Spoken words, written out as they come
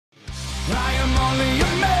I am only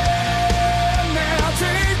a man, now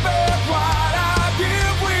take back what I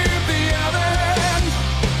give with the other hand,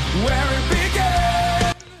 where it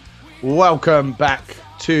began. Welcome back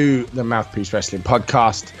to the Mouthpiece Wrestling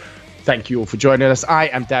Podcast. Thank you all for joining us. I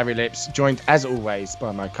am Darry Lips, joined as always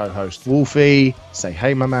by my co-host Wolfie. Say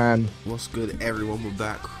hey, my man. What's good, everyone? We're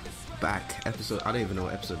back. Episode. I don't even know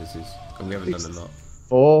what episode this is, and we haven't done a lot.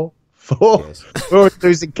 Four. Yes. We're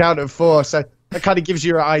losing count of 4, so that kind of gives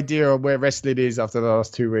you an idea of where wrestling is after the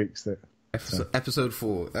last 2 weeks. Episode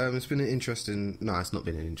 4. It's been an interesting. No, it's not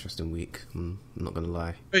been an interesting week. I'm not gonna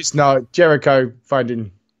lie. It's not. Jericho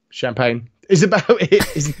finding champagne is about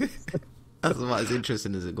it. Isn't it? That's about as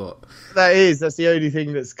interesting as it got. That's the only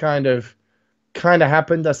thing that's kind of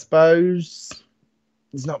happened, I suppose.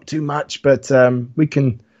 It's not too much, but we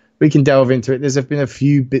can delve into it. There's been a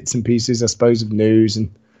few bits and pieces, I suppose, of news, and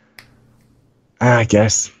I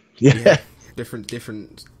guess, yeah.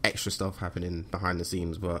 different extra stuff happening behind the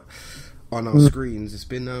scenes, but on our screens, it's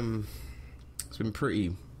been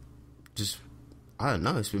pretty. Just I don't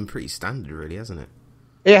know. It's been pretty standard, really, hasn't it?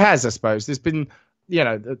 It has, I suppose. There's been,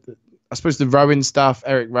 I suppose the Rowan stuff,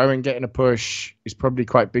 Eric Rowan getting a push is probably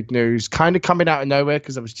quite big news. Kind of coming out of nowhere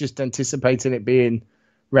because I was just anticipating it being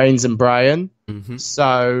Reigns and Bryan. Mm-hmm.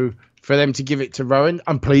 So for them to give it to Rowan,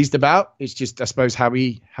 I'm pleased about. It's just, I suppose, how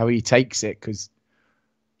he takes it, because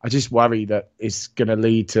I just worry that it's going to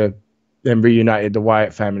lead to them reuniting the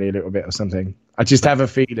Wyatt family a little bit or something. I just have a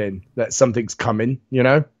feeling that something's coming,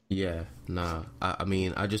 Yeah, nah. I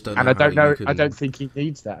mean, I just don't know. And I don't know. I don't think he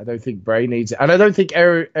needs that. I don't think Bray needs it. And I don't think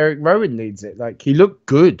Eric Rowan needs it. Like, he looked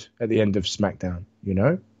good at the end of SmackDown,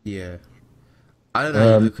 Yeah. I don't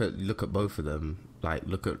know. Look at both of them. Like,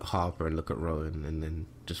 look at Harper and look at Rowan, and then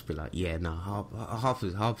just be like, yeah, no,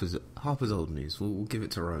 Harper's old news. We'll give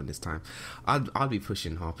it to Rowan this time. I'd be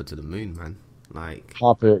pushing Harper to the moon, man. Like,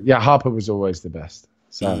 Harper was always the best.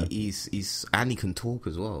 So he's and he can talk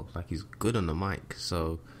as well. Like, he's good on the mic.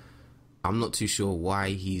 So I'm not too sure why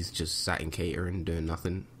he's just sat in catering doing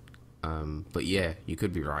nothing. But yeah, you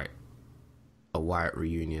could be right. A Wyatt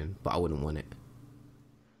reunion, but I wouldn't want it.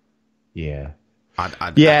 Yeah.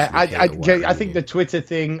 I think the Twitter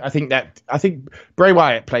thing. I think Bray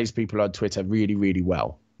Wyatt plays people on Twitter really, really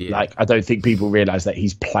well. Yeah. Like, I don't think people realize that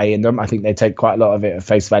he's playing them. I think they take quite a lot of it at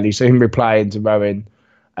face value. So him replying to Rowan,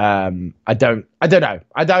 I don't know.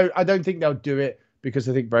 I don't think they'll do it, because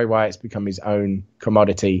I think Bray Wyatt's become his own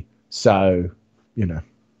commodity. So,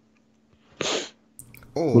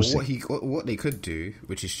 Or we'll what they could do,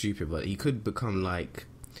 which is stupid, but he could become like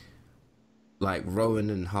Rowan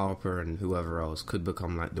and Harper and whoever else could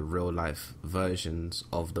become like the real life versions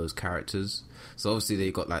of those characters. So obviously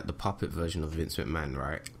they got like the puppet version of Vince McMahon,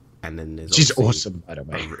 right? And then there's which is awesome, by the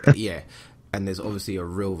way. Yeah, and there's obviously a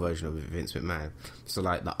real version of Vince McMahon. So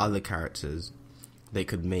like the other characters, they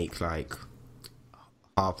could make like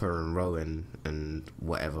Harper and Rowan and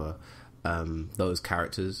whatever, those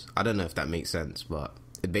characters. I don't know if that makes sense, but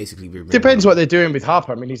it basically depends what they're doing with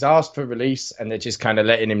Harper. I mean, he's asked for release and they're just kind of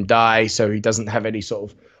letting him die, so he doesn't have any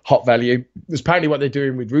sort of hot value. That's apparently what they're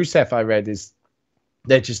doing with Rusev, I read, is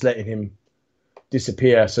they're just letting him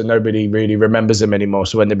disappear so nobody really remembers him anymore.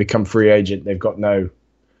 So when they become free agent, they've got no...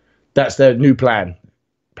 That's their new plan,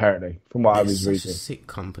 apparently, from what I was reading. It's a sick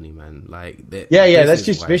company, man. Like, yeah, that's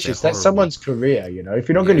just vicious. That's someone's career, If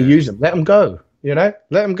you're not going to use them, let them go, Let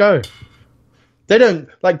them go. They don't...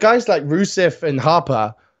 Like, guys like Rusev and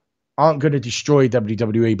Harper aren't going to destroy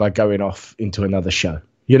WWE by going off into another show,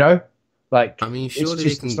 Like, I mean, surely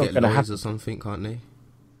they can get lawyers or something, can't they?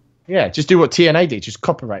 Yeah, just do what TNA did. Just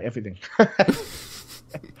copyright everything.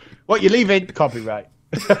 What you leaving? Copyright.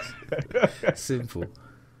 Simple.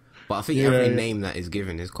 But I think every name that is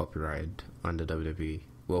given is copyrighted under WWE.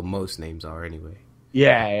 Well, most names are anyway.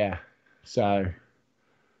 Yeah. So,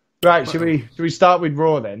 right, should we start with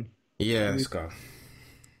Raw then? Yeah, let's go.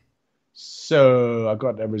 So I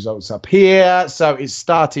got the results up here. So it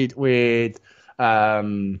started with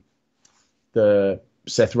the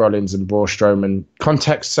Seth Rollins and Braun Strowman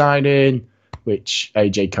contract signing, which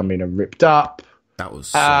AJ come in and ripped up. That was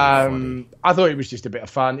so funny. I thought it was just a bit of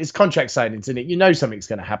fun. It's contract signings, isn't it? Something's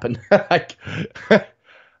going to happen. But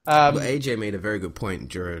AJ made a very good point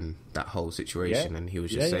during that whole situation, and he was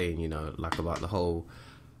just saying, like about the whole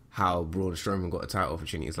how Braun Strowman got a title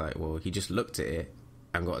opportunity. It's like, well, he just looked at it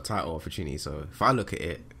and got a title opportunity. So if I look at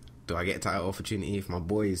it, do I get a title opportunity? If my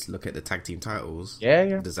boys look at the tag team titles,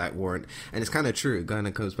 does that warrant? And it's kind of true. It kind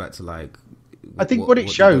of goes back to like, I think what it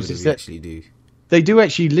shows is that actually do. They do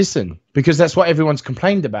actually listen, because that's what everyone's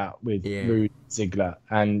complained about with Rude Ziggler,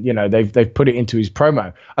 and they've put it into his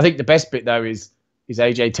promo. I think the best bit though is is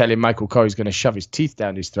AJ telling Michael Cole he's going to shove his teeth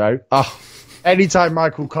down his throat. Oh, anytime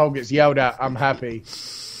Michael Cole gets yelled at, I'm happy.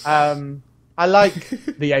 I like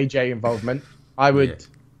the AJ involvement. I would,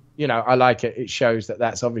 I like it. It shows that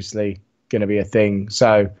that's obviously going to be a thing.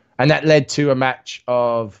 So, and that led to a match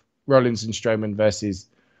of Rollins and Strowman versus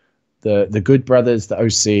the Good Brothers, the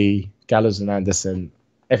OC, Gallows and Anderson,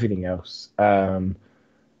 everything else.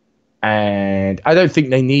 And I don't think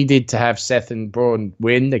they needed to have Seth and Braun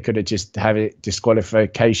win. They could have just had it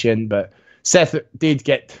disqualification. But Seth did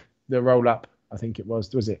get the roll up. I think it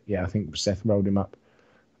was it? Yeah, I think Seth rolled him up.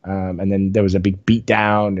 And then there was a big beat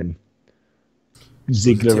down and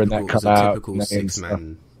Ziggler and that come out. Typical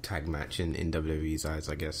 6-man tag match in WWE's eyes,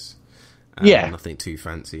 I guess. Nothing too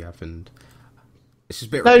fancy happened. It's just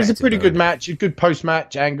a bit. No, it's a pretty good match, a good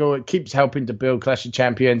post-match angle. It keeps helping to build Clash of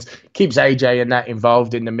Champions, keeps AJ and that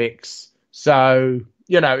involved in the mix. So,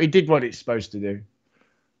 it did what it's supposed to do.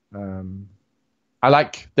 I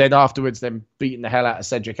like then afterwards them beating the hell out of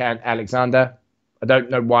Cedric and Alexander. I don't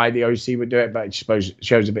know why the OC would do it, but I suppose it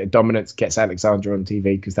shows a bit of dominance, gets Alexander on TV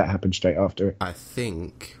because that happened straight after it. I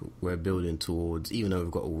think we're building towards, even though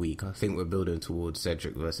we've got a week, I think we're building towards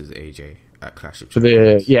Cedric versus AJ at Clash of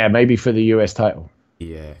Champions. Maybe for the US title.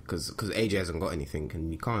 Yeah, because AJ hasn't got anything,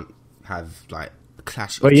 and you can't have like a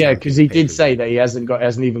Clash. Well, yeah, because he did say that he hasn't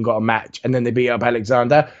even got a match, and then they beat up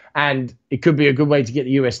Alexander, and it could be a good way to get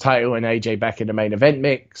the US title and AJ back in the main event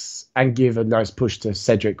mix, and give a nice push to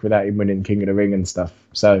Cedric without him winning King of the Ring and stuff.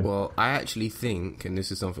 So, well, I actually think, and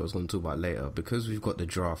this is something I was going to talk about later, because we've got the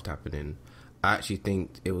draft happening. I actually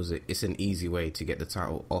think it's an easy way to get the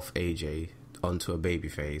title off AJ onto a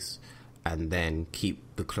babyface, and then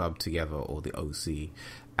keep the club together, or the OC,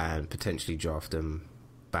 and potentially draft them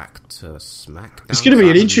back to SmackDown. It's going to be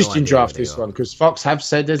an interesting draft, this one, because Fox have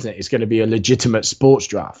said, isn't it? It's going to be a legitimate sports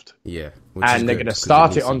draft. Yeah. And they're going to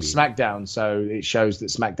start it on SmackDown, so it shows that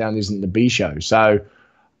SmackDown isn't the B show. So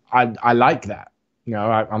I like that.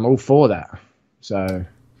 I'm all for that. So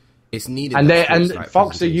it's needed. And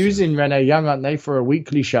Fox are using Renee Young, aren't they, for a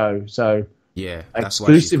weekly show? So yeah, that's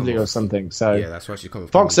exclusively or something. So yeah, that's why she's coming.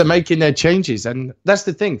 Fox are making their changes, and that's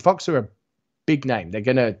the thing. Fox are a big name. They're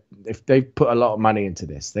gonna, if they put a lot of money into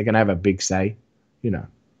this, they're gonna have a big say.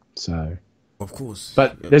 So of course.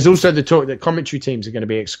 But there's also the talk that commentary teams are going to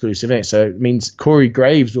be exclusive. So it means Corey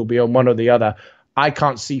Graves will be on one or the other. I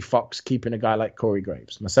can't see Fox keeping a guy like Corey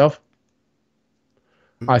Graves myself.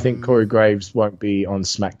 I think Corey Graves won't be on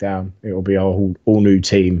SmackDown. It will be a all new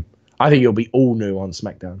team. I think it'll be all new on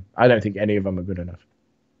SmackDown. I don't think any of them are good enough.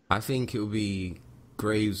 I think it'll be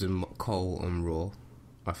Graves and Cole on Raw.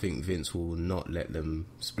 I think Vince will not let them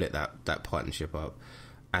split that partnership up.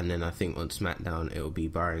 And then I think on SmackDown it'll be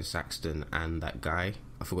Byron Saxton and that guy.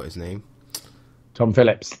 I forgot his name. Tom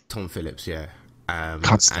Phillips, yeah.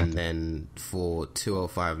 And then for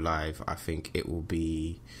 205 Live, I think it will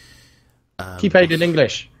be... keep Aiden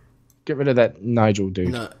English. Get rid of that Nigel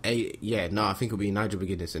dude. I think it'll be Nigel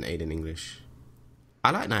McGuinness and Aiden English.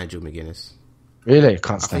 I like Nigel McGuinness. Really?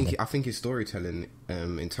 I think his storytelling,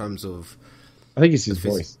 in terms of... I think it's his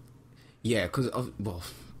voice. Yeah, because,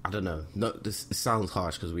 I don't know. No, this sounds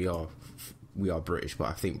harsh because we are British, but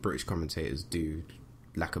I think British commentators do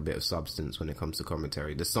lack a bit of substance when it comes to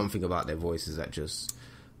commentary. There's something about their voices that just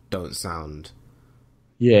don't sound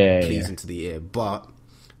pleasing to the ear. But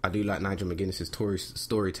I do like Nigel McGuinness's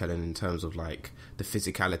storytelling in terms of like the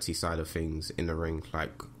physicality side of things in the ring,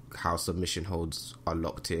 like how submission holds are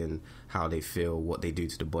locked in, how they feel, what they do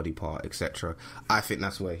to the body part, etc. I think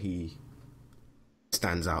that's where he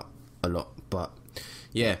stands out a lot. But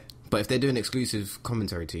yeah, but if they're doing exclusive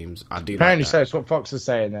commentary teams, I do. Apparently, like that. So it's what Fox is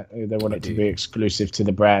saying, that they want it to be exclusive to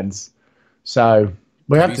the brands. So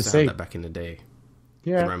we have to see. That back in the day,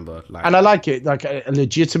 yeah. Remember, and I like it. Like a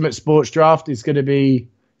legitimate sports draft is going to be.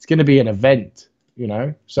 It's going to be an event,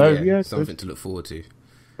 So yeah, something to look forward to.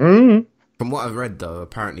 Mm-hmm. From what I've read, though,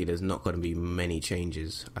 apparently there's not going to be many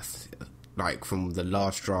changes. Like from the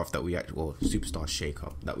last draft that we superstar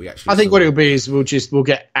shake-up that we actually. I think what it'll be is we'll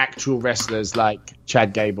get actual wrestlers like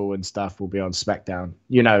Chad Gable and stuff will be on SmackDown,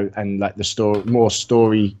 and like the more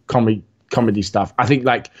story comedy stuff. I think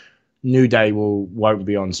like New Day won't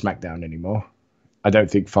be on SmackDown anymore. I don't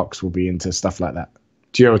think Fox will be into stuff like that.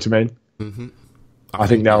 Do you know what I mean? Mm-hmm. I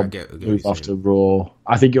think they'll move off to Raw.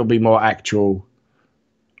 I think it'll be more actual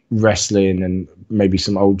wrestling and maybe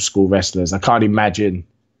some old school wrestlers. I can't imagine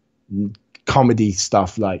comedy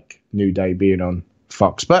stuff like New Day being on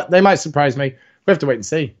Fox, but they might surprise me. We have to wait and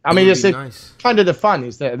see. I mean, it's nice. Kind of the fun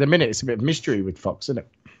is that at the minute it's a bit of mystery with Fox, isn't it?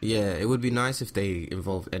 Yeah, it would be nice if they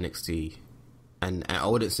involved NXT, and I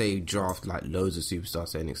wouldn't say draft like loads of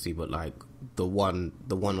superstars to NXT, but like the one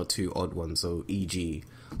or two odd ones. So, e.g.,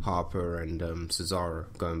 Harper and Cesaro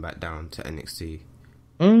going back down to NXT.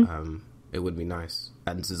 It would be nice,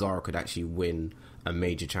 and Cesaro could actually win a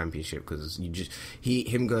major championship, because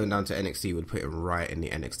him going down to NXT would put him right in the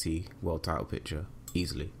NXT world title picture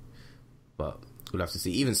easily. But we'll have to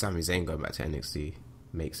see. Even Sami Zayn going back to NXT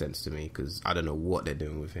makes sense to me, because I don't know what they're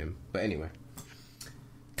doing with him. But anyway,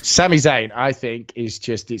 Sami Zayn, I think,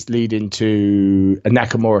 it's leading to a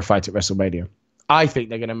Nakamura fight at WrestleMania. I think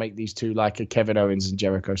they're going to make these two like a Kevin Owens and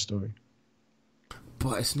Jericho story.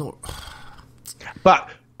 But it's not. But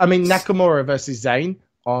I mean, Nakamura versus Zayn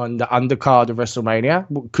on the undercard of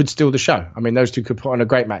WrestleMania could steal the show. I mean, those two could put on a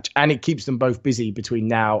great match, and it keeps them both busy between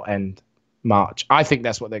now and March. I think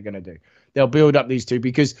that's what they're going to do. They'll build up these two,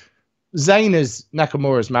 because Zayn as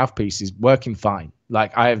Nakamura's mouthpiece is working fine.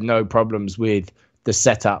 Like, I have no problems with the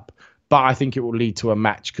setup, but I think it will lead to a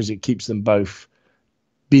match because it keeps them both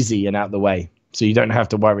busy and out the way. So you don't have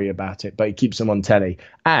to worry about it, but it keeps them on telly.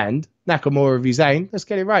 And Nakamura v Zayn, let's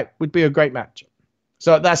get it right, would be a great match.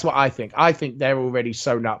 So that's what I think. I think they're already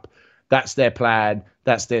sewn up. That's their plan.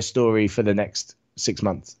 That's their story for the next 6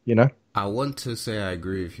 months, you know? I want to say I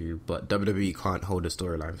agree with you, but WWE can't hold a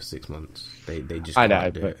storyline for 6 months. They just I can't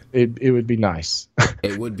know, do but it. it would be nice.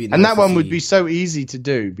 It would be nice. And that one would be so easy to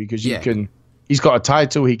do, because he's got a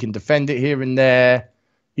title, he can defend it here and there,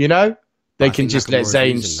 you know? They can just let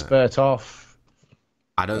Zayn spurt off.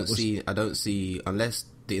 I don't see, unless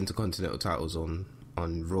the Intercontinental title's on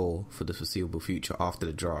Raw for the foreseeable future after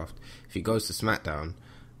the draft, if he goes to SmackDown,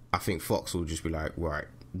 I think Fox will just be like, right,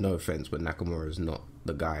 no offense, but Nakamura is not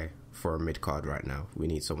the guy for a mid-card right now. We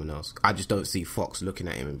need someone else. I just don't see Fox looking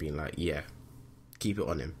at him and being like, yeah, keep it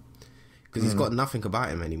on him. Because he's got nothing about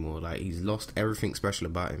him anymore. Like, he's lost everything special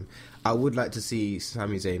about him. I would like to see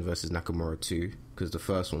Sami Zayn versus Nakamura too, because the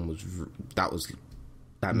first one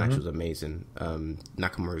that match was amazing.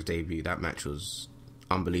 Nakamura's debut, that match was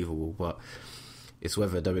unbelievable, but it's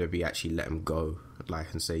whether WWE actually let him go,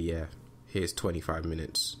 like, and say, yeah, here's 25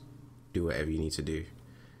 minutes, do whatever you need to do,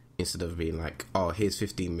 instead of being like, oh, here's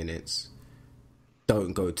 15 minutes,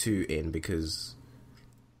 don't go too in, because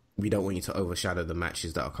we don't want you to overshadow the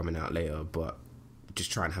matches that are coming out later, but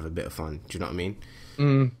just try and have a bit of fun. Do you know what I mean?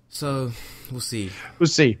 So, we'll see. We'll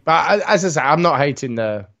see. But as I say, I'm not hating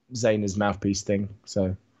the Zayn as mouthpiece thing,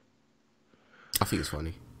 so. I think it's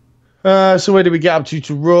funny. So where did we get up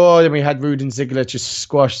to Raw? Then we had Rude and Ziggler just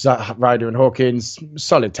squash Ryder and Hawkins.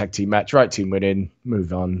 Solid tag team match. Right team winning.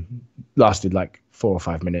 Move on. Lasted like 4 or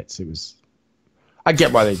 5 minutes. I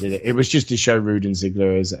get why they did it. It was just to show Rude and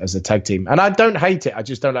Ziggler as a tag team. And I don't hate it. I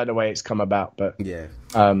just don't like the way it's come about. But yeah.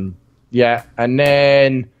 Yeah. And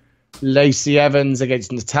then Lacey Evans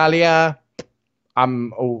against Natalya.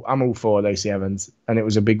 I'm all for Lacey Evans. And it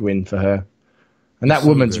was a big win for her. And that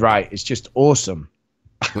woman's right. It's just awesome.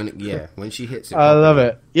 When she hits it. I love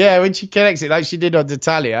it. Yeah, when she connects it like she did on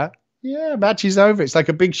Natalya. Yeah, match is over. It's like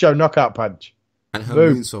a Big Show knockout punch. And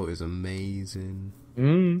her moonsault is amazing.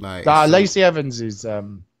 Lacey Evans is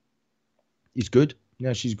good.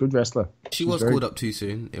 Yeah, she's a good wrestler. She was called up too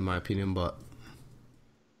soon, in my opinion, but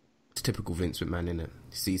it's typical Vince McMahon, innit?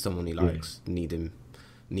 See someone he likes, need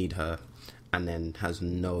her, and then has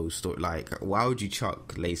no story. Like, why would you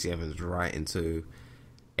chuck Lacey Evans right into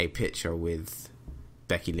a picture with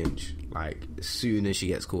Becky Lynch? Like, as soon as she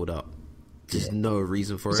gets called up, there's no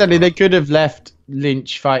reason for it. Certainly, they could have left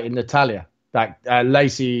Lynch fighting Natalya. Like,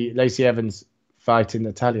 Lacey Evans fighting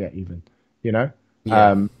Natalya, even, you know?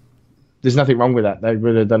 Yeah. There's nothing wrong with that. They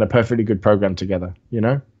would have done a perfectly good program together, you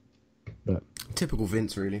know? But typical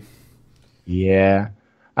Vince, really. Yeah.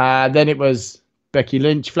 Then it was Becky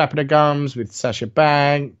Lynch flapping her gums with Sasha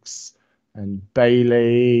Banks and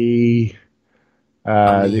Bayley.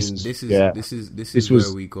 This is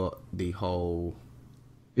where we got the whole.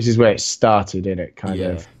 This is where it started, innit? Kind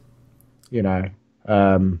of, you know.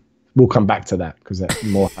 We'll come back to that because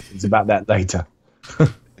more happens about that later.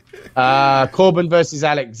 Corbin versus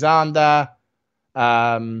Alexander.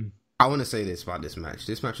 I want to say this about this match.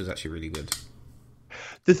 This match was actually really good.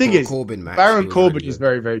 The thing is, Baron Corbin is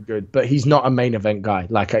very, very good, but he's not a main event guy.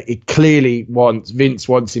 Like, it clearly Vince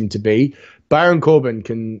wants him to be. Baron Corbin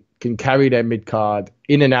can carry their mid card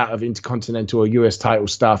in and out of Intercontinental or US title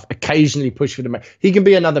stuff. Occasionally push for the match. He can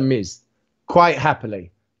be another Miz quite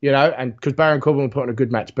happily, you know. And because Baron Corbin will put on a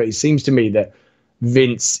good match, but it seems to me that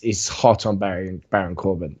Vince is hot on Baron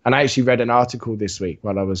Corbin. And I actually read an article this week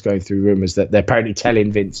while I was going through rumors that they're apparently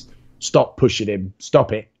telling Vince, stop pushing him,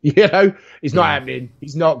 stop it. You know, it's not happening.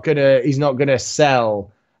 He's not gonna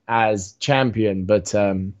sell as champion. But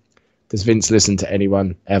does Vince listen to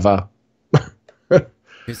anyone ever?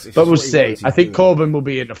 But we'll see. I think Corbin will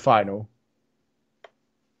be in the final.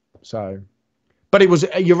 So, but it was.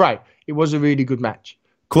 You're right. It was a really good match.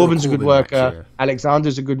 Corbin's a good worker. Match, yeah.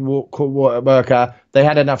 Alexander's a good worker. They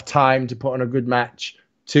had enough time to put on a good match.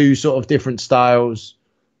 Two sort of different styles,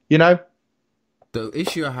 you know. The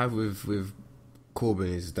issue I have with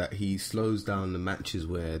Corbin is that he slows down the matches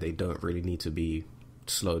where they don't really need to be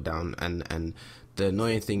slowed down. And the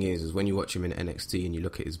annoying thing is when you watch him in NXT and you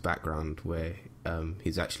look at his background, where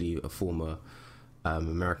he's actually a former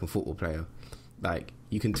American football player. Like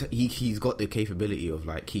you can, he's got the capability of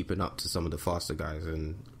like keeping up to some of the faster guys,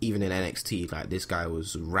 and even in NXT, like this guy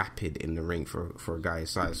was rapid in the ring for a guy his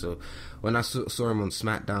size. So when I saw him on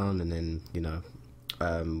SmackDown, and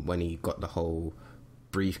then when he got the whole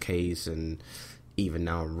briefcase, and even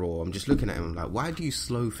now on Raw, I'm just looking at him like, why do you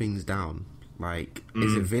slow things down? Like,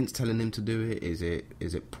 is it Vince telling him to do it? Is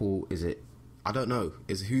it Paul? Is it, I don't know.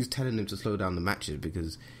 Who's telling him to slow down the matches,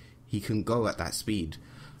 because he can go at that speed.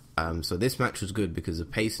 So this match was good because the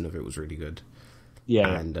pacing of it was really good.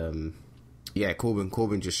 Yeah. And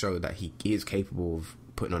Corbin just showed that he is capable of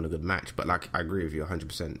putting on a good match. But like, I agree with you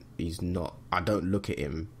 100%. He's not. I don't look at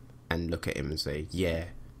him and say, yeah,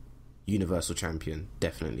 Universal Champion,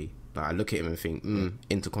 definitely. Like, I look at him and think,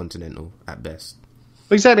 Intercontinental at best.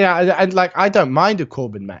 Exactly. I don't mind a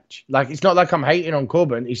Corbin match. Like, it's not like I'm hating on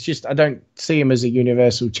Corbin. It's just I don't see him as a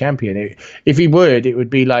Universal Champion. If he would, it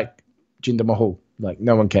would be like Jinder Mahal. Like,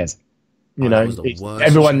 no one cares. You know,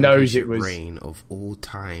 everyone knows it was reign of all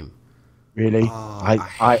time. Really?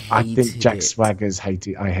 I think Jack Swagger's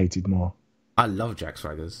hated. I hated more. I love Jack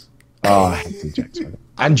Swagger's. Oh, I hated Jack Swagger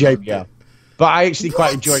and JBL, but I actually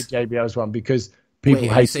quite enjoyed JBL's one because people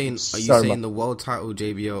hate. Are you saying the world title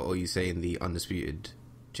JBL, or are you saying the undisputed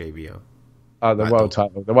JBL? Oh, the world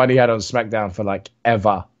title, the one he had on SmackDown for like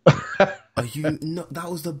ever. Are you no? That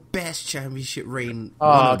was the best championship reign.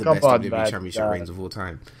 One of the best WWE championship reigns of all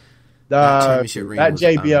time. That championship reign that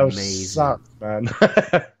JBL amazing. Sucked, man.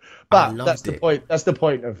 But that's the point. That's the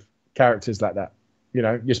point of characters like that. You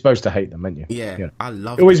know, you're supposed to hate them, aren't you? Yeah, you know? I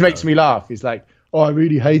love. It always makes me laugh. He's like, "Oh, I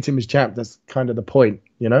really hate him as champ." That's kind of the point,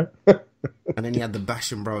 you know. And then he had the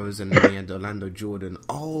Basham Bros, and then he had Orlando Jordan.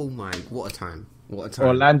 Oh my, what a time! What a time!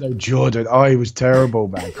 Orlando Jordan. Oh, he was terrible,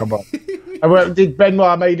 man. Come on. And did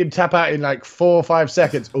Benoit made him tap out in like 4 or 5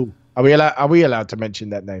 seconds? Oh, are we allowed to mention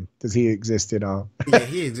that name? Does he exist in our? Yeah,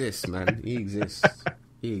 he exists, man. He exists.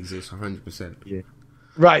 He exists 100%. Yeah.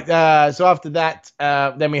 Right. So after that,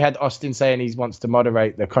 then we had Austin saying he wants to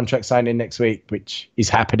moderate the contract signing next week, which is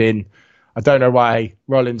happening. I don't know why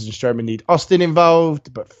Rollins and Strowman need Austin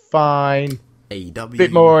involved, but fine. AEW.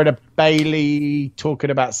 Bit more of a Bailey talking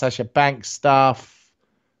about Sasha Banks stuff.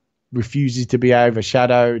 Refuses to be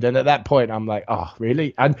overshadowed, and at that point I'm like, oh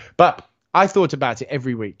really? But I thought about it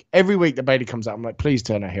every week that Bailey comes out, I'm like, please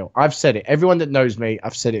turn her heel. I've said it, everyone that knows me,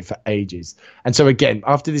 I've said it for ages. And so again,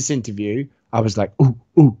 after this interview, I was like,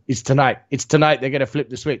 ooh, it's tonight they're gonna flip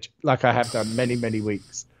the switch, like I have done many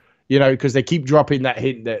weeks, you know, because they keep dropping that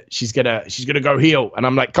hint that she's gonna go heel, and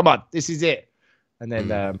I'm like, come on, this is it. And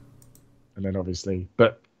then obviously,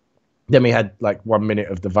 but then we had like 1 minute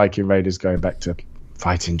of the Viking Raiders going back to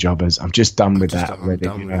fighting jobbers. I'm just done with that already.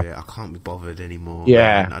 I'm done with it. I can't be bothered anymore.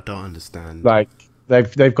 Yeah, man. I don't understand. Like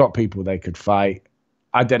they've got people they could fight.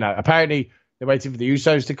 I don't know. Apparently they're waiting for the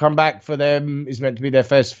Usos to come back for them. It's meant to be their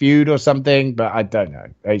first feud or something, but I don't know.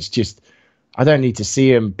 It's just I don't need to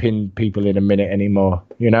see them pin people in a minute anymore.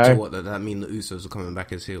 You know. So what does that mean? The Usos are coming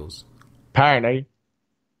back as heels? Apparently.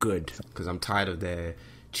 Good, because I'm tired of their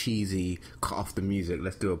cheesy cut off the music.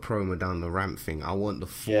 Let's do a promo down the ramp thing. I want the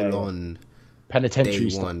full on. Penitentiary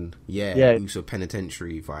day one, yeah, Uso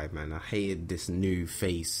penitentiary vibe, man. I hated this new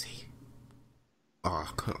face. Oh,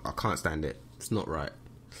 I can't stand it. It's not right.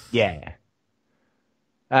 Yeah.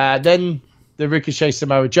 Then the Ricochet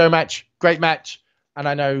Samoa Joe match, great match, and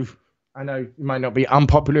I know it might not be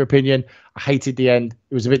unpopular opinion. I hated the end.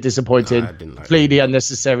 It was a bit disappointing. Completely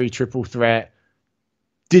unnecessary triple threat.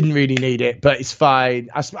 Didn't really need it, but it's fine.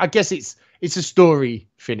 I guess it's a story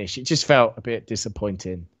finish. It just felt a bit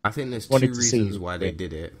disappointing. I think there's 2 reasons why they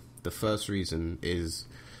did it. The first reason is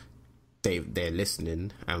they're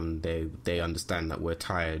listening and they understand that we're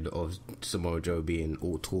tired of Samoa Joe being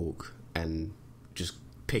all talk and just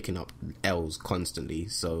picking up L's constantly.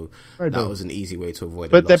 So that was an easy way to avoid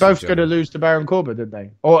it. But they're both going to lose to Baron Corbin, didn't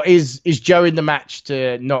they? Or is Joe in the match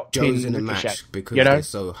to not Joe's pin in the Ricochet? match because they're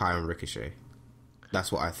so high on Ricochet. That's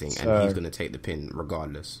what I think, and he's going to take the pin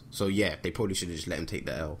regardless. So yeah, they probably should have just let him take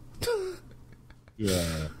the L.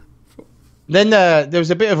 Yeah. Then there was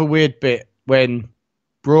a bit of a weird bit when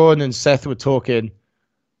Braun and Seth were talking.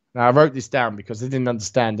 Now I wrote this down because I didn't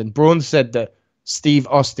understand, and Braun said that Steve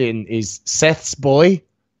Austin is Seth's boy,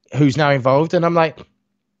 who's now involved, and I'm like,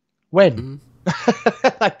 When?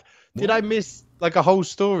 Like, did I miss like a whole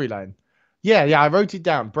storyline? Yeah, I wrote it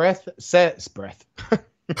down. Breath.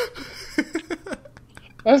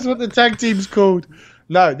 That's what the tag team's called.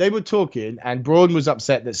 No, they were talking, and Braun was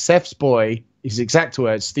upset that Seth's boy, his exact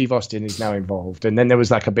words, Steve Austin, is now involved. And then there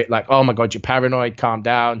was like a bit like, oh my God, you're paranoid, calm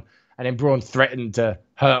down. And then Braun threatened to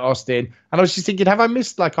hurt Austin. And I was just thinking, have I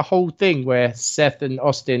missed like a whole thing where Seth and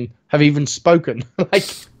Austin have even spoken? Like,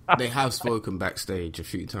 they have spoken backstage a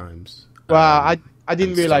few times. Well, I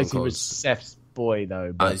didn't realize he was Seth's boy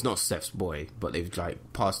though. But it's not Seth's boy, but they've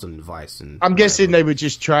like passed on advice. And I'm guessing they were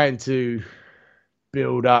just trying to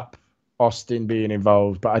build up Austin being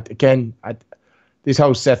involved. But this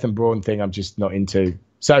whole Seth and Braun thing, I'm just not into.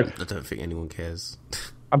 So I don't think anyone cares.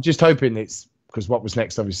 I'm just hoping it's because what was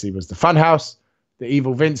next, obviously, was the Funhouse. The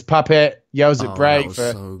evil Vince puppet yells at Bray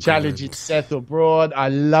for challenging Seth or Braun. I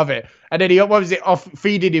love it. And then he, what was it, off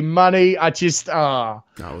feeding him money. I just,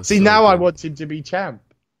 see, now I want him to be champ.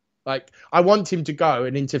 Like, I want him to go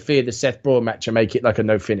and interfere the Seth Braun match and make it like a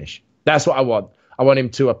no finish. That's what I want. I want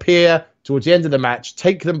him to appear towards the end of the match,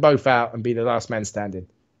 take them both out, and be the last man standing.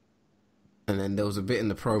 And then there was a bit in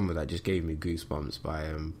the promo that just gave me goosebumps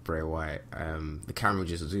by Bray Wyatt. The camera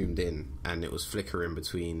just zoomed in, and it was flickering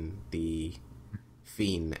between the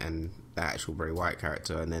Fiend and the actual Bray Wyatt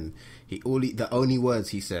character. And then the only words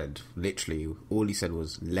he said, literally, all he said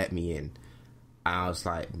was, "Let me in." And I was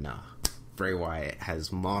like, nah, Bray Wyatt has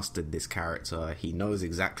mastered this character. He knows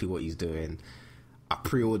exactly what he's doing. I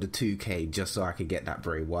pre-ordered 2K just so I could get that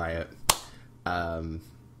Bray Wyatt.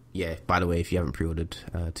 Yeah, by the way, if you haven't pre-ordered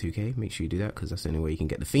 2K, make sure you do that, because that's the only way you can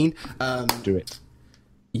get the Fiend. Do it.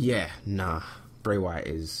 Yeah, nah. Bray Wyatt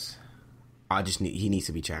is... he needs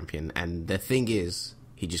to be champion. And the thing is,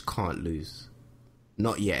 he just can't lose.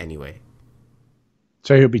 Not yet, anyway.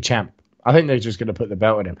 So he'll be champ. I think they're just going to put the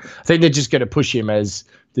belt on him. I think they're just going to push him as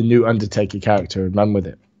the new Undertaker character and run with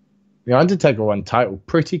it. You know, Undertaker won title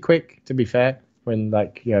pretty quick, to be fair, when,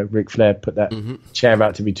 like, you know, Ric Flair put that chair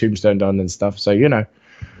out to be tombstoned on and stuff. So, you know.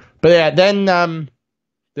 But yeah, then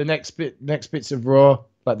the next bits of Raw,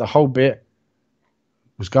 like the whole bit,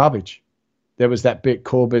 was garbage. There was that bit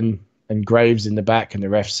Corbin and Graves in the back, and the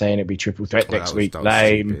ref saying it'd be triple threat next week.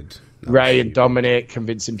 Lame. Ray and Dominic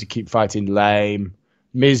convinced him to keep fighting. Lame.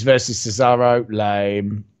 Miz versus Cesaro.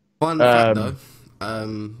 Lame. Fun fact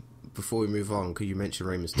though, before we move on, because you mentioned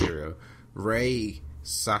Rey Mysterio, Ray,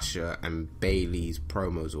 Sasha, and Bayley's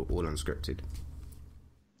promos were all unscripted.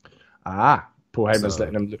 Paul Heyman's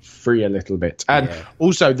letting them look free a little bit. And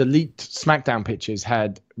also, the leaked SmackDown pictures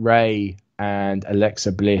had Ray and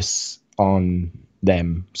Alexa Bliss on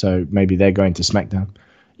them. So maybe they're going to SmackDown.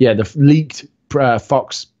 Yeah, the leaked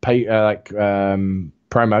Fox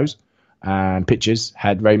promos and pictures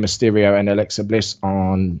had Rey Mysterio and Alexa Bliss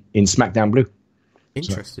in SmackDown Blue.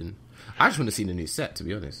 Interesting. I just want to see the new set, to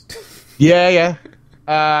be honest. Yeah.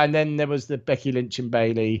 And then there was the Becky Lynch and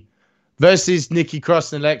Bayley versus Nikki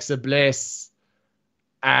Cross and Alexa Bliss.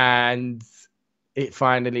 And it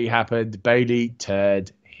finally happened. Bayley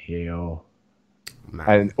turned heel. Man.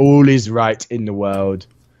 And all is right in the world.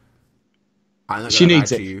 She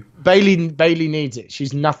needs it. Bayley needs it.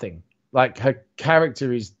 She's nothing. Like, her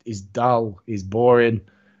character is dull, is boring.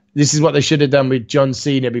 This is what they should have done with John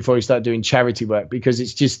Cena before he started doing charity work, because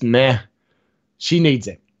it's just meh. She needs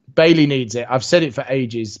it. Bayley needs it. I've said it for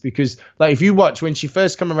ages, because, like, if you watch when she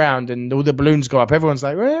first come around and all the balloons go up, everyone's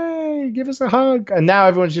like, hey, give us a hug. And now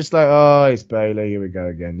everyone's just like, oh, it's Bayley. Here we go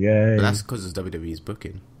again. Yay. But that's because it's WWE's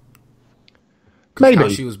booking.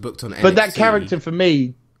 Maybe. She was booked on NXT. But that character, for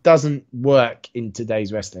me, doesn't work in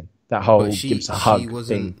today's wrestling. That whole gives a hug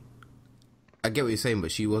thing. I get what you're saying,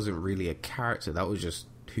 but she wasn't really a character. That was just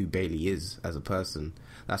who Bayley is as a person.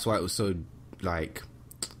 That's why it was so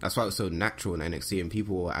natural in NXT, and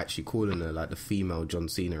people were actually calling her like the female John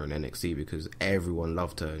Cena in NXT, because everyone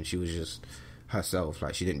loved her and she was just herself.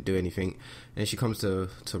 Like, she didn't do anything. And she comes to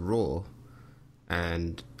Raw,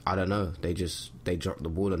 and I don't know, they dropped the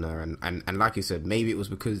ball on her. And like you said, maybe it was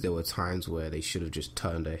because there were times where they should have just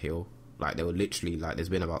turned her heel. Like, they were literally, like, there's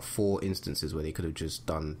been about 4 instances where they could have just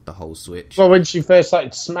done the whole switch. Well, when she first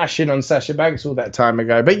started smashing on Sasha Banks all that time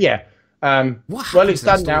ago. But yeah, it's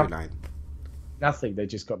done now. Nothing. They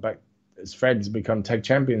just got back as friends and become tag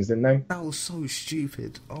champions, didn't they? That was so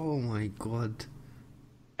stupid. Oh my God.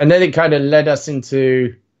 And then it kind of led us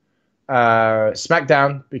into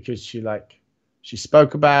SmackDown, because she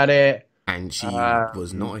spoke about it. And she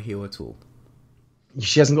was not a heel at all.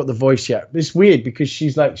 She hasn't got the voice yet. It's weird, because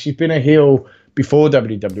she's been a heel before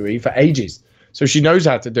WWE for ages. So she knows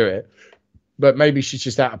how to do it. But maybe she's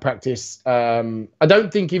just out of practice. I don't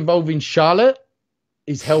think involving Charlotte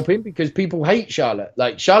is helping because people hate Charlotte.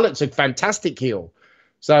 Like, Charlotte's a fantastic heel.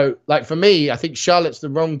 So, like, for me, I think Charlotte's the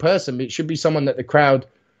wrong person. It should be someone that the crowd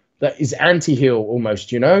that is anti-heel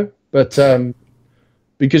almost, you know? But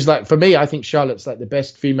because, like, for me, I think Charlotte's like the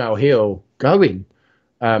best female heel going.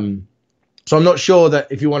 So I'm not sure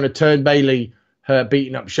that if you want to turn Bayley, her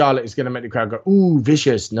beating up Charlotte is going to make the crowd go, ooh,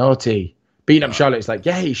 vicious, naughty. Beating up Charlotte is like,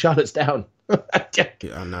 yay, Charlotte's down. Yeah,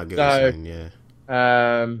 I'm not good at saying, yeah.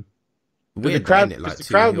 But the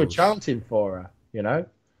crowd were chanting for her, you know?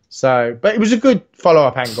 So, but it was a good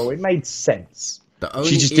follow-up angle. It made sense.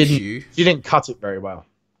 She didn't cut it very well.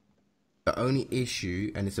 The only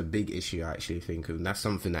issue, and it's a big issue I actually think of, and that's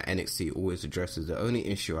something that NXT always addresses, the only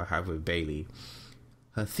issue I have with Bayley,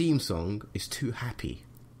 her theme song is too happy.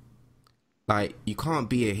 Like, you can't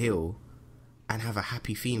be a heel and have a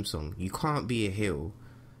happy theme song. You can't be a heel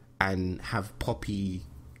and have poppy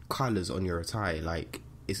colours on your attire. Like,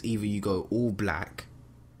 it's either you go all black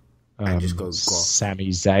and just go goth. Sami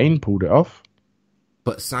Zayn pulled it off.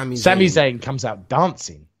 But Sami Zayn comes out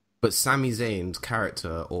dancing. But Sami Zayn's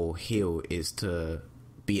character or heel is to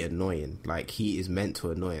be annoying. Like, he is meant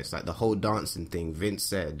to annoy us. Like, the whole dancing thing, Vince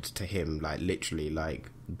said to him, like, literally,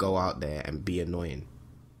 like, go out there and be annoying.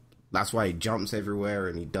 That's why he jumps everywhere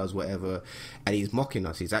and he does whatever. And he's mocking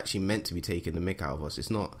us. He's actually meant to be taking the mick out of us.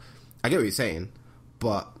 It's not... I get what you're saying,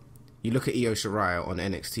 but you look at Io Shirai on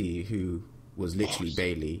NXT, who was literally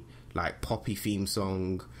Bayley, like, poppy theme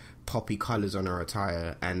song, poppy colours on her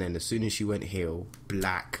attire, and then as soon as she went heel,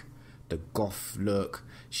 black, the goth look,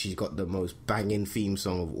 she's got the most banging theme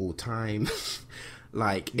song of all time.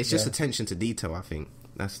 Like, it's just attention to detail, I think.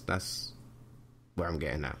 That's where I'm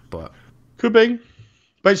getting at. But could be.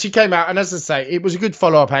 But she came out, and as I say, it was a good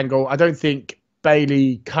follow-up angle. I don't think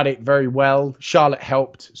Bayley cut it very well. Charlotte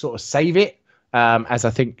helped sort of save it, as I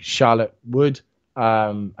think Charlotte would.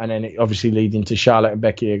 And then it obviously leading to Charlotte and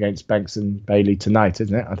Becky against Banks and Bayley tonight,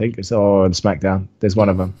 isn't it? I think it's all on SmackDown. There's one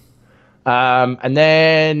of them. And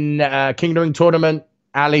then King of the Ring tournament,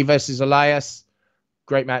 Ali versus Elias.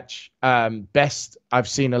 Great match. Best I've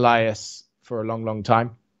seen Elias for a long, long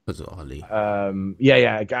time. Was it Ali?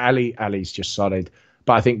 Ali's just solid.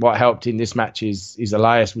 But I think what helped in this match is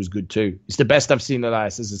Elias was good too. It's the best I've seen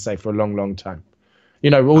Elias, as I say, for a long, long time. You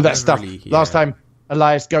know, all that stuff. Really, yeah. Last time,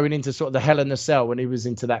 Elias going into sort of the Hell in a Cell when he was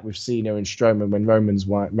into that with Cena and Strowman when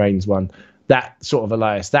Reigns won. That sort of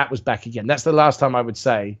Elias, that was back again. That's the last time I would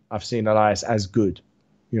say I've seen Elias as good,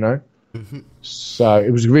 you know? Mm-hmm. So it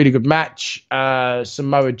was a really good match.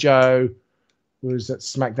 Samoa Joe was at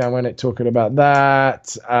SmackDown, when it talking about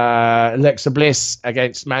that. Alexa Bliss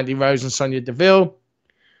against Mandy Rose and Sonya Deville.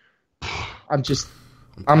 I'm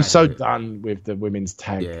so done with the women's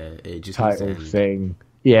tag title thing.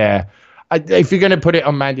 Yeah. If you're going to put it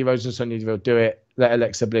on Mandy Rose and Sonya Deville, do it. Let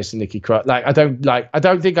Alexa Bliss and Nikki Cross. I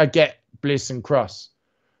don't think I get Bliss and Cross.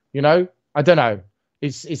 You know? I don't know.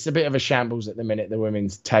 It's a bit of a shambles at the minute, the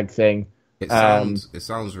women's tag thing. It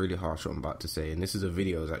sounds really harsh what I'm about to say, and this is a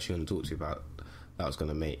video I was actually going to talk to you about that I was going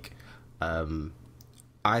to make.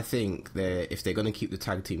 I think if they're going to keep the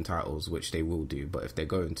tag team titles, which they will do, but if they're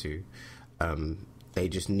going to, they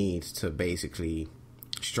just need to basically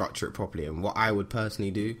structure it properly. And what I would personally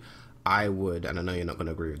do, and I know you're not going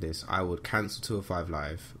to agree with this, I would cancel 205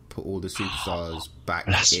 Live, put all the superstars back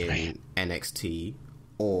in NXT,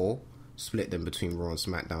 or split them between Raw and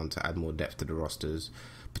SmackDown to add more depth to the rosters,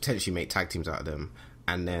 potentially make tag teams out of them,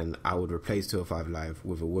 and then I would replace 205 Live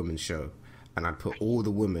with a women's show, and I'd put all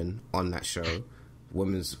the women on that show,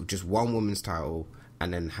 just one women's title,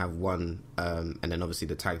 and then have one, and then obviously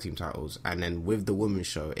the tag team titles, and then with the women's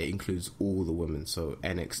show, it includes all the women, so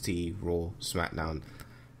NXT, Raw, SmackDown,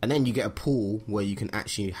 and then you get a pool where you can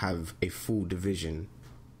actually have a full division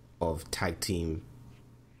of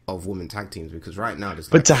women tag teams, because right now there's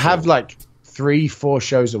but to have like 3-4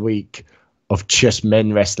 shows a week of just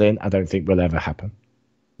men wrestling, I don't think will ever happen.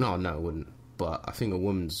 No, it wouldn't. But I think a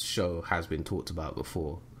women's show has been talked about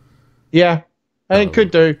before. Yeah, and it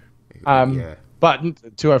could do. But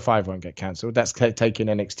 205 won't get cancelled. That's taking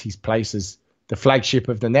NXT's place as the flagship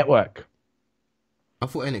of the network. I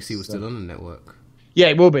thought NXT was still on the network. Yeah,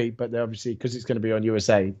 it will be, but obviously because it's going to be on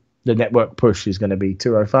USA, the network push is going to be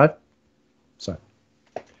 205. So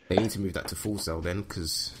they need to move that to Full Sail then,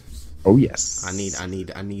 because yes, I need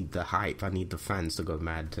the hype. I need the fans to go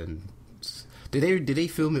mad. And did they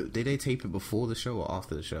film it? Did they tape it before the show or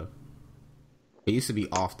after the show? It used to be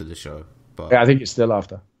after the show, but yeah, I think it's still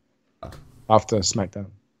after SmackDown.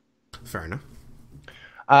 Fair enough.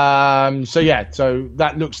 So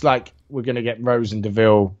that looks like we're going to get Rose and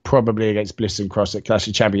Deville probably against Bliss and Cross at Clash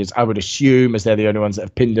of Champions. I would assume, as they're the only ones that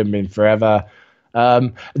have pinned them in forever.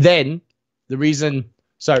 Then the reason.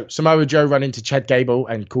 So Samoa Joe ran into Chad Gable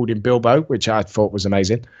and called him Bilbo, which I thought was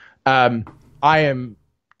amazing. I am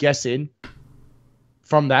guessing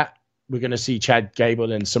from that we're going to see Chad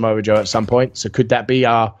Gable and Samoa Joe at some point. So could that be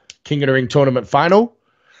our King of the Ring tournament final?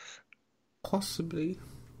 Possibly.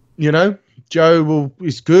 You know, Joe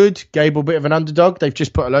is good. Gable, bit of an underdog. They've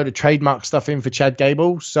just put a load of trademark stuff in for Chad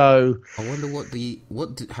Gable. So I wonder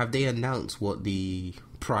have they announced what the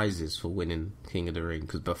prize is for winning King of the Ring?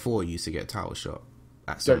 Because before you used to get a title shot.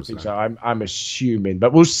 Don't think so. I'm assuming,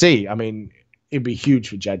 but we'll see. I mean, it'd be huge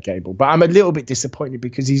for Chad Gable, but I'm a little bit disappointed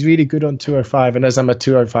because he's really good on 205, and as I'm a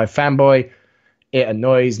 205 fanboy, it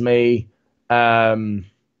annoys me. Then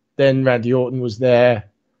Randy Orton was there.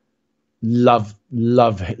 Love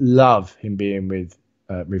him being with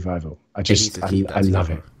Revival. I love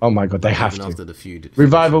it. Oh my God, they have to. After the feud,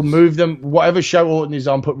 Revival, move them. Whatever show Orton is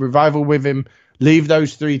on, put Revival with him. Leave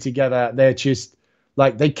those three together. They're just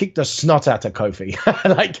like, they kicked the snot out of Kofi.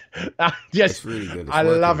 Like, it's really good. I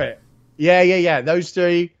love it. Yeah. Those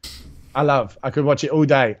three, I love. I could watch it all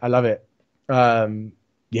day. I love it.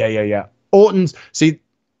 Yeah. Orton's. See,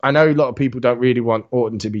 I know a lot of people don't really want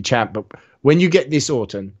Orton to be champ, but when you get this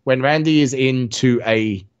Orton, when Randy is into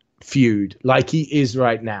a feud like he is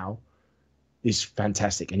right now, it's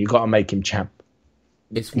fantastic, and you got to make him champ.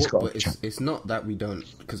 It's not that we don't,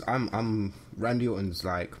 because I'm Randy Orton's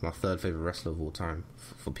like my third favorite wrestler of all time.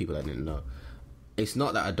 For people that didn't know, it's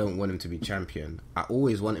not that I don't want him to be champion. I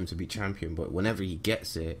always want him to be champion, but whenever he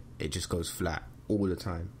gets it, it just goes flat all the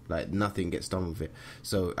time. Like, nothing gets done with it.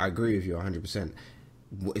 So I agree with you 100%.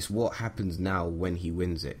 It's what happens now when he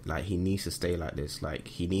wins it. Like, he needs to stay like this. Like,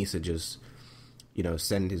 he needs to just,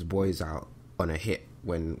 send his boys out on a hit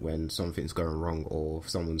when something's going wrong or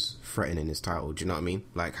someone's threatening his title. Do you know what I mean?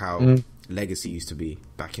 Like how Legacy used to be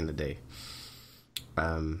back in the day.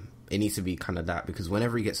 It needs to be kind of that, because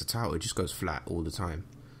whenever he gets a title, it just goes flat all the time.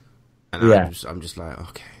 And I'm just like,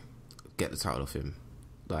 okay, get the title off him.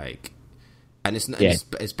 Like, and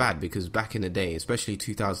it's bad because back in the day, especially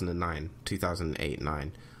 2009, 2008,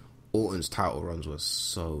 9, Orton's title runs were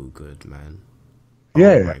so good, man.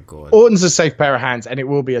 Oh my God. Orton's a safe pair of hands, and it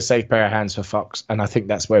will be a safe pair of hands for Fox, and I think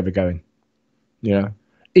that's where we're going.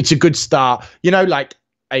 It's a good start. Like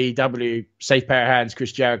AEW, safe pair of hands,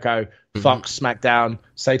 Chris Jericho, Fox, SmackDown,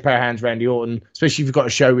 safe pair of hands, Randy Orton, especially if you've got a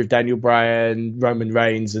show with Daniel Bryan, Roman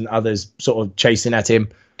Reigns, and others sort of chasing at him,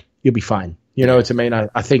 you'll be fine. You know what I mean?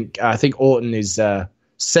 I think Orton is a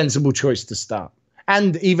sensible choice to start.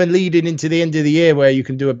 And even leading into the end of the year where you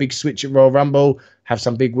can do a big switch at Royal Rumble, have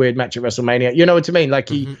some big weird match at WrestleMania. You know what I mean? Like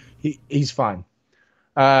he's fine.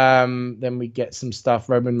 Then we get some stuff.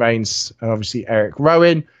 Roman Reigns and obviously Eric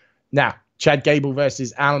Rowan. Now, Chad Gable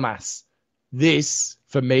versus Almas. This,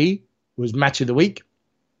 for me, was match of the week.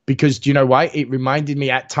 Because do you know why? It reminded me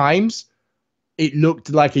at times, it looked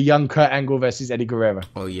like a young Kurt Angle versus Eddie Guerrero.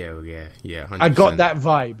 Oh, yeah. 100%. I got that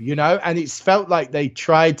vibe, and it's felt like they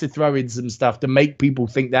tried to throw in some stuff to make people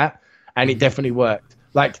think that, and it definitely worked.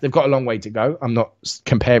 Like, they've got a long way to go. I'm not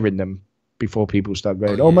comparing them before people start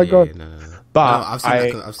going, oh my God. No. But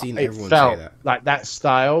no, I've seen everyone felt say that. Like that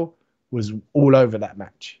style was all over that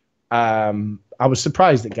match. I was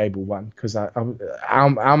surprised that Gable won because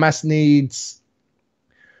Almas needs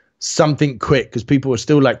something quick, because people are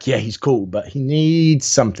still like, yeah, he's cool, but he needs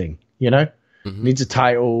something, needs a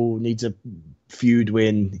title, needs a feud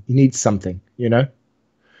win, he needs something,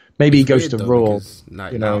 maybe he goes to Raw,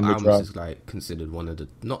 Almas is like considered one of the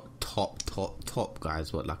not top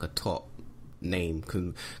guys, but like a top name,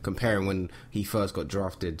 comparing when he first got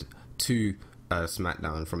drafted to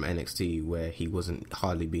SmackDown from NXT, where he wasn't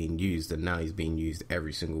hardly being used, and now he's being used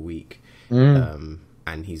every single week. And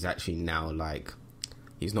he's actually now like,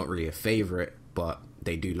 he's not really a favorite, but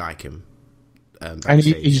they do like him. And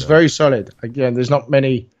he's very solid. Again, there's not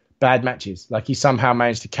many bad matches. Like, he somehow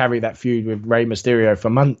managed to carry that feud with Rey Mysterio for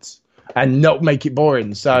months and not make it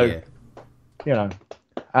boring. So,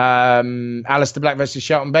 Aleister Black versus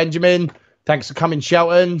Shelton Benjamin. Thanks for coming,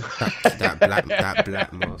 Shelton. That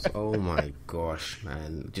black mask. Oh my gosh,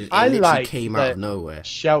 man! It came out of nowhere.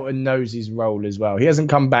 Shelton knows his role as well. He hasn't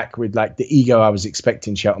come back with like the ego I was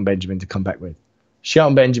expecting Shelton Benjamin to come back with.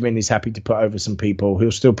 Shelton Benjamin is happy to put over some people.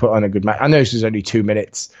 He'll still put on a good match. I know this is only 2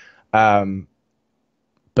 minutes.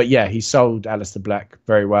 But yeah, he sold Aleister Black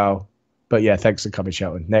very well. But yeah, thanks for coming,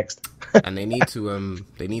 Shelton. Next. And they need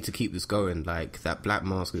to keep this going. Like, that black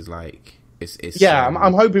mask is like, it's yeah,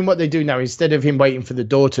 I'm hoping what they do now, instead of him waiting for the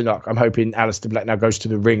door to knock, I'm hoping Aleister Black now goes to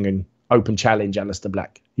the ring and open challenge Aleister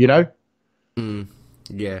Black. Yeah.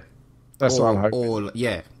 That's what I'm hoping. Or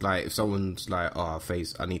like if someone's like, oh,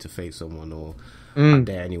 I need to face someone, or I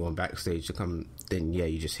dare anyone backstage to come, then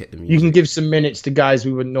you just hit them. You can give some minutes to guys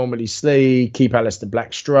we wouldn't normally see. Keep Aleister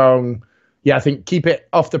Black strong. Yeah, I think keep it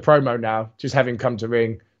off the promo now. Just have him come to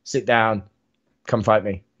ring, sit down, come fight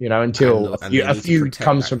me. Until a few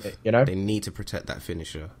comes from it. They need to protect that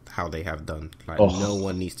finisher how they have done. Like no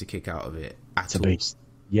one needs to kick out of it at all. Beast.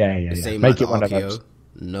 Yeah. Same Make like it one RKO, of those.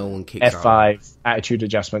 No one kicks F5 out. attitude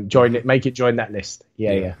adjustment. Join it. Make it join that list.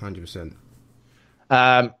 Yeah. 100%.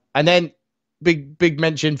 And then big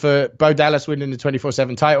mention for Bo Dallas winning the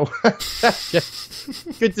 24/7 title.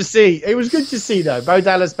 Good to see. It was good to see though. Bo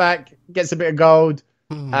Dallas back, gets a bit of gold.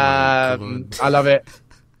 I love it.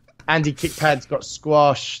 Andy Kickpads got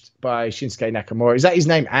squashed by Shinsuke Nakamura. Is that his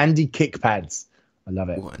name? Andy Kickpads. I love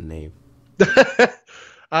it. What a name.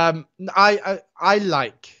 I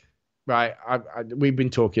like. Right, we've been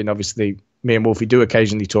talking. Obviously, me and Wolfie do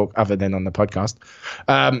occasionally talk, other than on the podcast.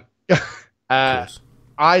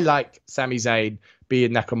 I like Sami Zayn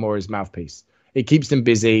being Nakamura's mouthpiece. It keeps them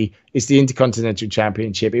busy. It's the Intercontinental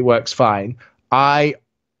Championship. It works fine. I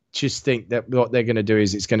just think that what they're going to do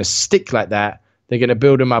is it's going to stick like that. They're going to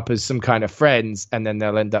build them up as some kind of friends, and then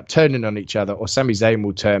they'll end up turning on each other, or Sami Zayn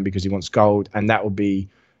will turn because he wants gold, and that will be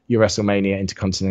your WrestleMania Intercontinental